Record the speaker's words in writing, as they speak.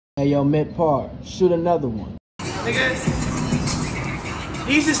Hey yo, Mitpar, shoot another one. Nigga,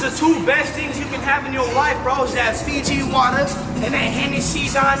 these is the two best things you can have in your life, bro. Is that Fiji water and that Hennessy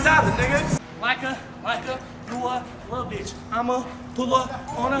Don Dada, nigga. Like a, you a little bitch. I'ma pull up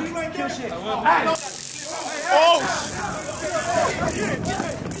on a kill shit. Hey. Oh!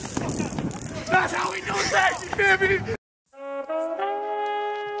 That's how we do things, you feel me?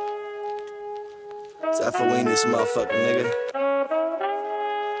 Time for win this motherfucker, nigga.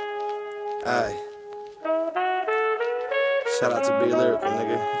 Aye. Shout out to Be Lyrical,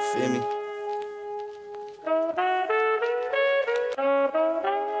 nigga. You feel me?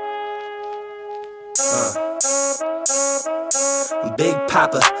 Big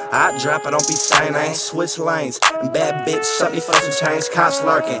Papa, I drop, I don't be saying I ain't switch lanes. And bad bitch, shut me for some change, cops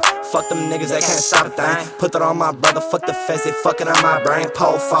lurking. Fuck them niggas, they can't stop a thing. Put that on my brother, fuck the feds, they fucking up my brain.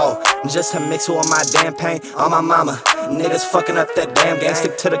 Pole fall, just to mix with my damn pain. On my mama, niggas fucking up that damn gang.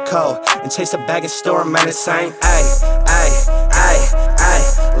 Stick to the code, and chase a bag and store man the same. Ayy, ayy, ayy,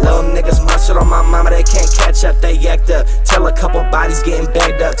 ayy. Little niggas muscle on my mama, they can't catch up, they yacked up. Tell a couple bodies getting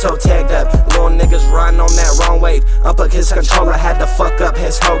bagged up, toe tagged up. Little niggas riding on that wrong wave. Unplug his controller, had to fuck up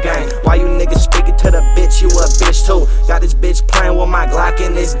his whole game. Why you niggas speaking to the bitch, you a bitch too. Got this bitch playing with my Glock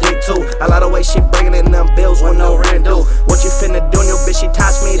and this dick too. I love the way she bringing in them bills with no rent due. What you finna do, your bitch, she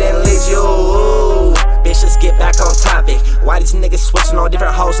touch me, then leave you. Ooh. Bitch, let's get back on topic. Why these niggas switching on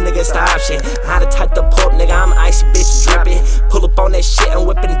different hoes, niggas the option. How to type the pulp, nigga, I'm icy, bitch, dripping. Pull up on that shit and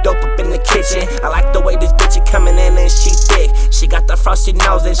whipping dope up in the kitchen. I like the way this bitch is coming in and she thick. She got the frosty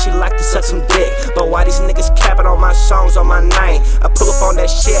nose and she like to suck some dick. But why these niggas capping on my songs, on my name? I pull up on that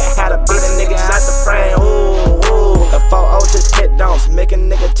shit, had to beat the niggas out the frame. Ooh, ooh. The 4-0 just hit don'ts. Make a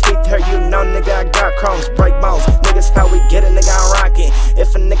nigga teeth hurt, you know, nigga, I got chromes, break bones. Niggas how we get it, nigga, I'm rocking.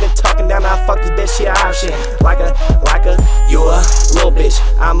 If a nigga talking down, I fuck this bitch, she an option. Like a, you a little bitch.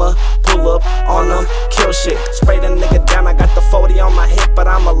 I'ma pull up on them, kill shit. Spray the nigga down, I got the 40 on my hip, but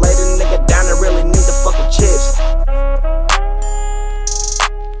I'ma lay the nigga down and really need the